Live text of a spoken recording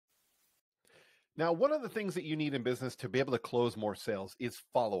Now, one of the things that you need in business to be able to close more sales is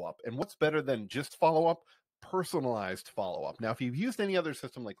follow up. And what's better than just follow up? Personalized follow up. Now, if you've used any other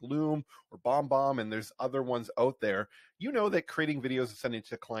system like Loom or BombBomb, and there's other ones out there, you know that creating videos and sending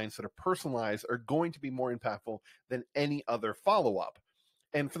to clients that are personalized are going to be more impactful than any other follow up.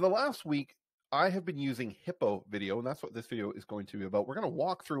 And for the last week, I have been using Hippo video, and that's what this video is going to be about. We're going to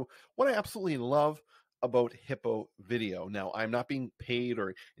walk through what I absolutely love about Hippo video. Now, I'm not being paid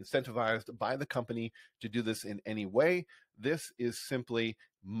or incentivized by the company to do this in any way. This is simply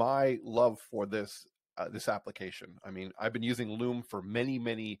my love for this application. I mean, I've been using Loom for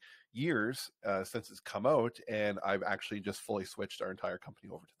many years since it's come out, and I've actually just fully switched our entire company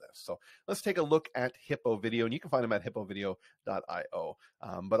over to this. So let's take a look at Hippo video, and you can find them at hippovideo.io.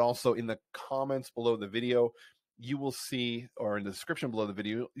 But also in the comments below the video, you will see, or in the description below the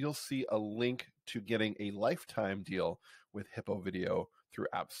video, you'll see a link to getting a lifetime deal with Hippo video through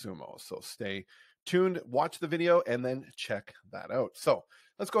AppSumo. So stay tuned, watch the video, and then check that out. So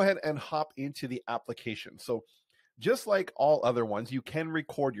let's go ahead and hop into the application. So just like all other ones, you can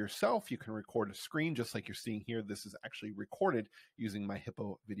record yourself. You can record a screen just like you're seeing here. This is actually recorded using my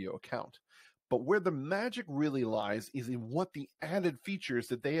Hippo video account. But where the magic really lies is in what the added features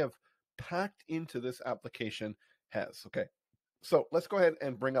that they have packed into this application has. Okay, so let's go ahead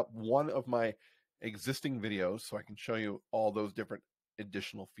and bring up one of my existing videos so I can show you all those different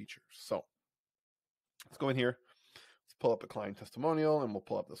additional features. So let's go in here. Let's pull up a client testimonial, and we'll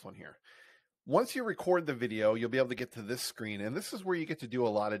pull up this one here. Once you record the video, you'll be able to get to this screen, and this is where you get to do a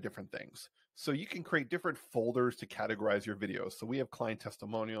lot of different things. So you can create different folders to categorize your videos. So we have client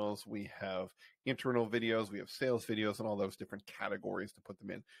testimonials, we have internal videos, we have sales videos, and all those different categories to put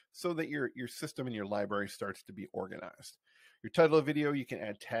them in so that your system and your library starts to be organized. Your title of video, you can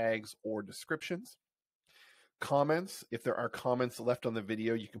add tags or descriptions. Comments, if there are comments left on the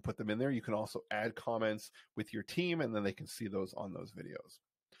video, you can put them in there. You can also add comments with your team, and then they can see those on those videos.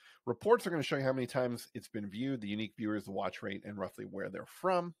 Reports are going to show you how many times it's been viewed, the unique viewers, the watch rate, and roughly where they're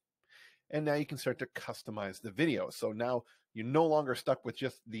from. And now you can start to customize the video. So now you're no longer stuck with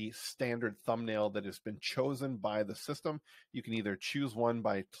just the standard thumbnail that has been chosen by the system. You can either choose one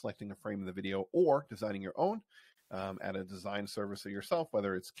by selecting a frame of the video or designing your own at a design service of yourself,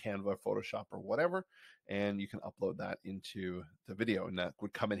 whether it's Canva, Photoshop, or whatever. And you can upload that into the video. And that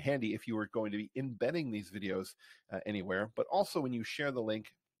would come in handy if you were going to be embedding these videos anywhere. But also when you share the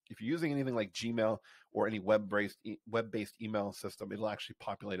link, if you're using anything like Gmail or any web-based email system, it'll actually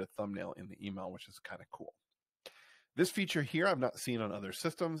populate a thumbnail in the email, which is kind of cool. This feature here I've not seen on other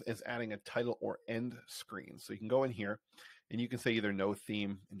systems is adding a title or end screen. So you can go in here and you can say either no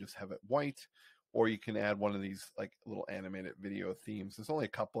theme and just have it white, or you can add one of these like little animated video themes. There's only a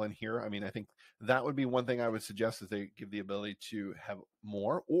couple in here. I mean, I think that would be one thing I would suggest is they give the ability to have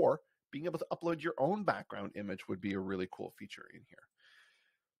more, or being able to upload your own background image would be a really cool feature in here.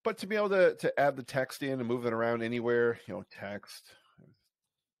 But to be able to add the text in and move it around anywhere, text,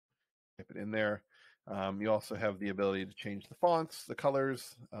 type it in there. You also have the ability to change the fonts, the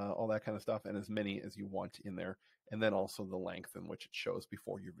colors, all that kind of stuff, and as many as you want in there. And then also the length in which it shows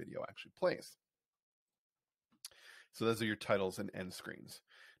before your video actually plays. So those are your titles and end screens.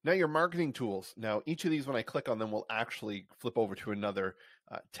 Now your marketing tools. Now each of these, when I click on them, will actually flip over to another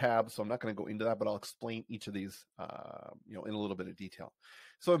tab. So I'm not going to go into that, but I'll explain each of these in a little bit of detail.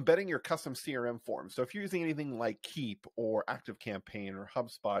 So embedding your custom CRM forms. So if you're using anything like Keep or ActiveCampaign or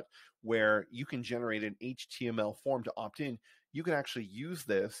HubSpot, where you can generate an HTML form to opt in, you can actually use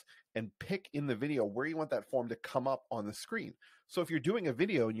this and pick in the video where you want that form to come up on the screen. So if you're doing a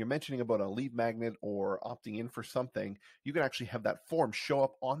video and you're mentioning about a lead magnet or opting in for something, you can actually have that form show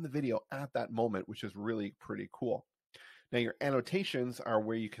up on the video at that moment, which is really pretty cool. Now your annotations are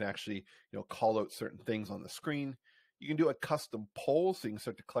where you can actually call out certain things on the screen. You can do a custom poll, so you can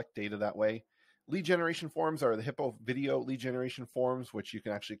start to collect data that way. Lead generation forms are the Hippo video lead generation forms, which you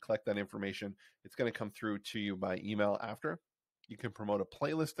can actually collect that information. It's going to come through to you by email after. You can promote a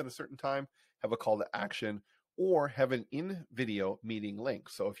playlist at a certain time, have a call to action, or have an in-video meeting link.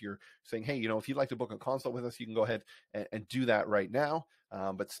 So if you're saying, hey, if you'd like to book a consult with us, you can go ahead and do that right now,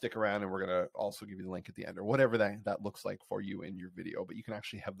 but stick around and we're going to also give you the link at the end, or whatever that looks like for you in your video. But you can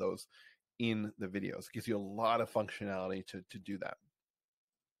actually have those in the videos. It gives you a lot of functionality to do that.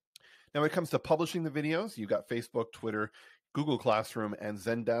 Now, when it comes to publishing the videos, you've got Facebook, Twitter, Google Classroom, and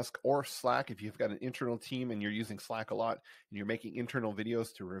Zendesk, or Slack. If you've got an internal team and you're using Slack a lot and you're making internal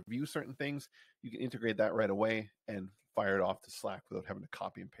videos to review certain things, you can integrate that right away and fire it off to Slack without having to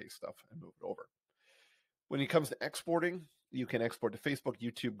copy and paste stuff and move it over. When it comes to exporting, you can export to Facebook,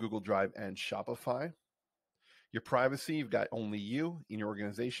 YouTube, Google Drive, and Shopify. Your privacy, you've got only you in your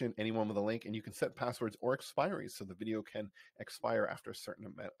organization, anyone with a link, and you can set passwords or expiries so the video can expire after a certain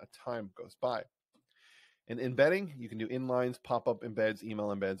amount of time goes by. And embedding, you can do inlines, pop-up embeds, email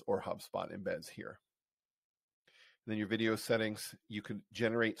embeds, or HubSpot embeds here. And then your video settings, you can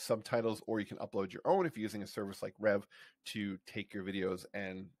generate subtitles or you can upload your own if you're using a service like Rev to take your videos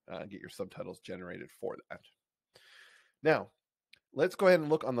and get your subtitles generated for that. Now, let's go ahead and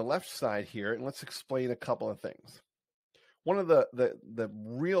look on the left side here and let's explain a couple of things. One of the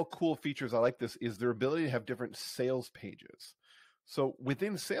real cool features I like this is their ability to have different sales pages. So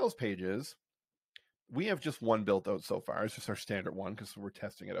within sales pages, we have just one built out so far. It's just our standard one because we're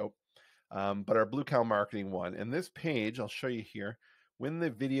testing it out. But our Blue Cow Marketing one, and this page, I'll show you here, when the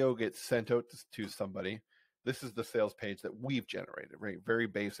video gets sent out to somebody, this is the sales page that we've generated, right? Very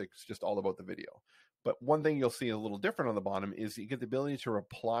basic, it's just all about the video. But one thing you'll see a little different on the bottom is you get the ability to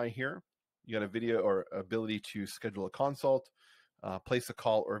reply here. You got a video or ability to schedule a consult, place a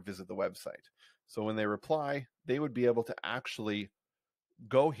call, or visit the website. So when they reply, they would be able to actually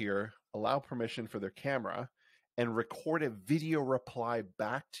go here, allow permission for their camera, and record a video reply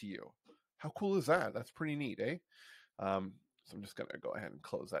back to you. How cool is that? That's pretty neat, eh? So I'm just going to go ahead and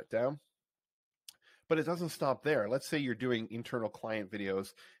close that down. But it doesn't stop there. Let's say you're doing internal client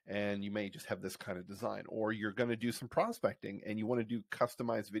videos and you may just have this kind of design, or you're going to do some prospecting and you want to do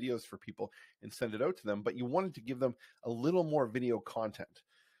customized videos for people and send it out to them, but you wanted to give them a little more video content.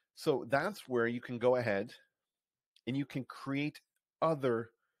 So that's where you can go ahead and you can create other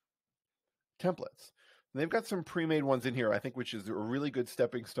templates. And they've got some pre-made ones in here, I think, which is a really good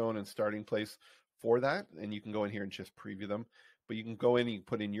stepping stone and starting place for that. And you can go in here and just preview them. But you can go in and you can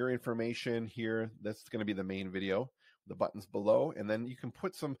put in your information here. That's going to be the main video, the buttons below. And then you can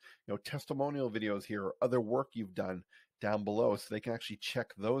put some, testimonial videos here or other work you've done down below so they can actually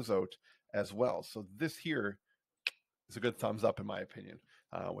check those out as well. So this here is a good thumbs up, in my opinion,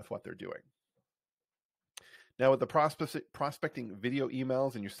 with what they're doing. Now with the prospecting video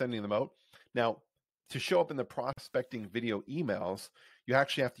emails and you're sending them out. Now, to show up in the prospecting video emails, you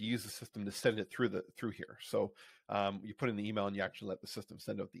actually have to use the system to send it through here. So you put in the email and you actually let the system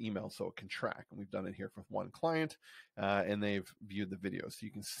send out the email so it can track. And we've done it here for one client and they've viewed the video. So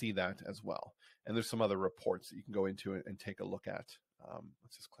you can see that as well. And there's some other reports that you can go into and take a look at.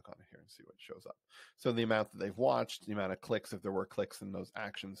 Let's just click on it here and see what shows up. So the amount that they've watched, the amount of clicks, if there were clicks and those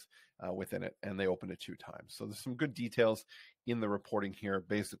actions within it, and they opened it 2 times. So there's some good details in the reporting here,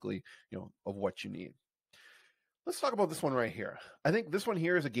 basically, of what you need. Let's talk about this one right here. I think this one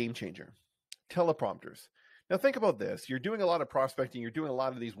here is a game changer. Teleprompters. Now think about this. You're doing a lot of prospecting. You're doing a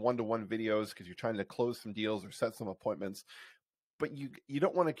lot of these one-to-one videos because you're trying to close some deals or set some appointments. But you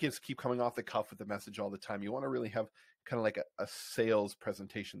don't want to just keep coming off the cuff with the message all the time. You want to really have kind of like a sales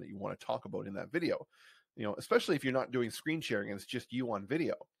presentation that you want to talk about in that video. Especially if you're not doing screen sharing and it's just you on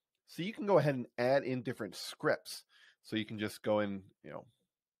video. So you can go ahead and add in different scripts. So you can just go in,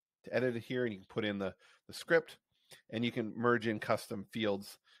 to edit it here, and you can put in the script. And you can merge in custom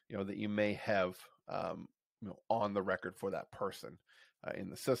fields, that you may have, on the record for that person in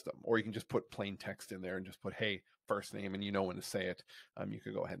the system. Or you can just put plain text in there and just put, hey, first name, and you know when to say it. You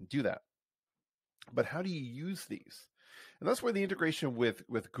could go ahead and do that. But how do you use these? And that's where the integration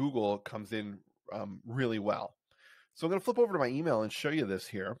with Google comes in really well. So I'm going to flip over to my email and show you this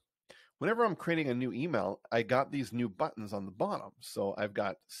here. Whenever I'm creating a new email, I got these new buttons on the bottom. So I've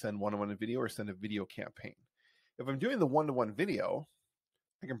got send one-to-one video or send a video campaign. If I'm doing the one-to-one video,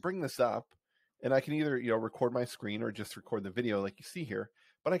 I can bring this up and I can either, record my screen or just record the video like you see here,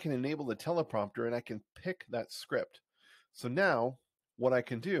 but I can enable the teleprompter and I can pick that script. So now what I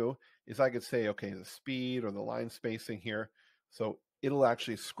can do is I could say, okay, the speed or the line spacing here. So it'll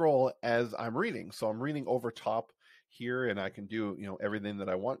actually scroll as I'm reading. So I'm reading over top here and I can do, everything that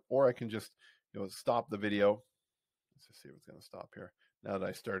I want, or I can just, stop the video. Let's just see if it's going to stop here. Now that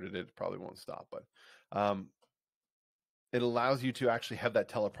I started it, it probably won't stop, but it allows you to actually have that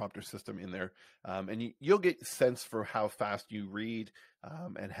teleprompter system in there. And you'll get sense for how fast you read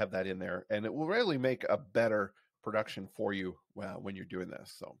and have that in there. And it will really make a better production for you when you're doing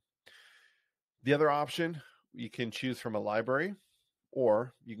this. So the other option, you can choose from a library,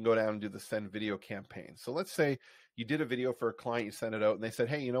 or you can go down and do the send video campaign. So let's say you did a video for a client, you sent it out and they said,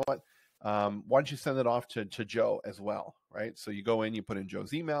 hey, you know what? Why don't you send it off to Joe as well, right? So you go in, you put in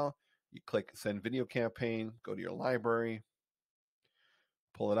Joe's email, you click send video campaign, go to your library,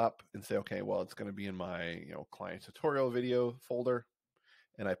 pull it up and say, okay, well, it's going to be in my, client tutorial video folder.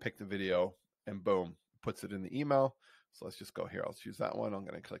 And I pick the video and boom, puts it in the email. So let's just go here. I'll choose that one. I'm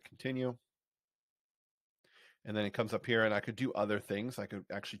going to click continue. And then it comes up here and I could do other things. I could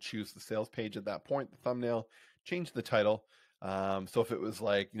actually choose the sales page at that point, the thumbnail, change the title. So if it was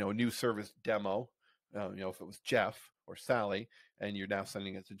like, new service demo, if it was Jeff or Sally, and you're now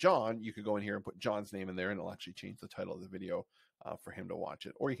sending it to John, you could go in here and put John's name in there, and it'll actually change the title of the video for him to watch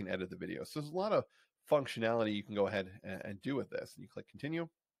it, or you can edit the video. So there's a lot of functionality you can go ahead and do with this. And you click continue,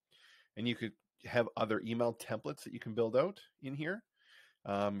 and you could have other email templates that you can build out in here.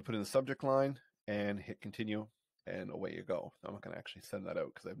 You put in the subject line and hit continue, and away you go. I'm not going to actually send that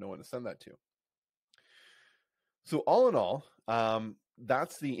out because I have no one to send that to. So all in all,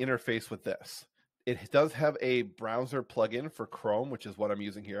 that's the interface with this. It does have a browser plugin for Chrome, which is what I'm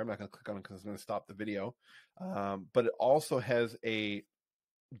using here. I'm not going to click on it because it's going to stop the video. But it also has a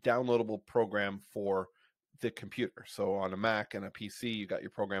downloadable program for the computer. So on a Mac and a PC, you got your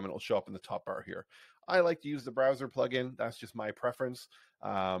program, and it'll show up in the top bar here. I like to use the browser plugin. That's just my preference.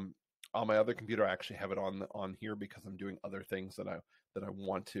 On my other computer, I actually have it on here because I'm doing other things that I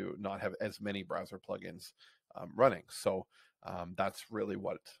want to not have as many browser plugins running. So that's really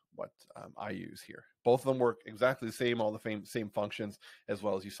what I use here. Both of them work exactly the same, all the same functions, as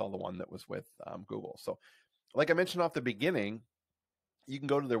well as you saw the one that was with Google. So like I mentioned off the beginning, you can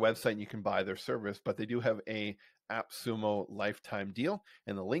go to their website and you can buy their service, but they do have a AppSumo lifetime deal,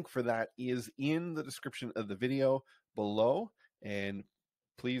 and the link for that is in the description of the video below. And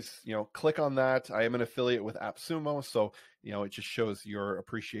please, click on that. I am an affiliate with AppSumo, so it just shows your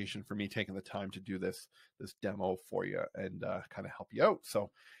appreciation for me taking the time to do this demo for you and kind of help you out.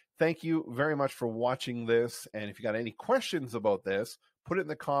 So thank you very much for watching this. And if you got any questions about this, put it in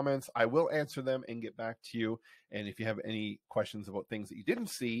the comments. I will answer them and get back to you. And if you have any questions about things that you didn't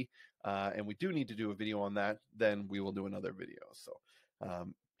see, and we do need to do a video on that, then we will do another video.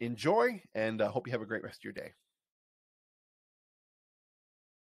 So enjoy, and hope you have a great rest of your day.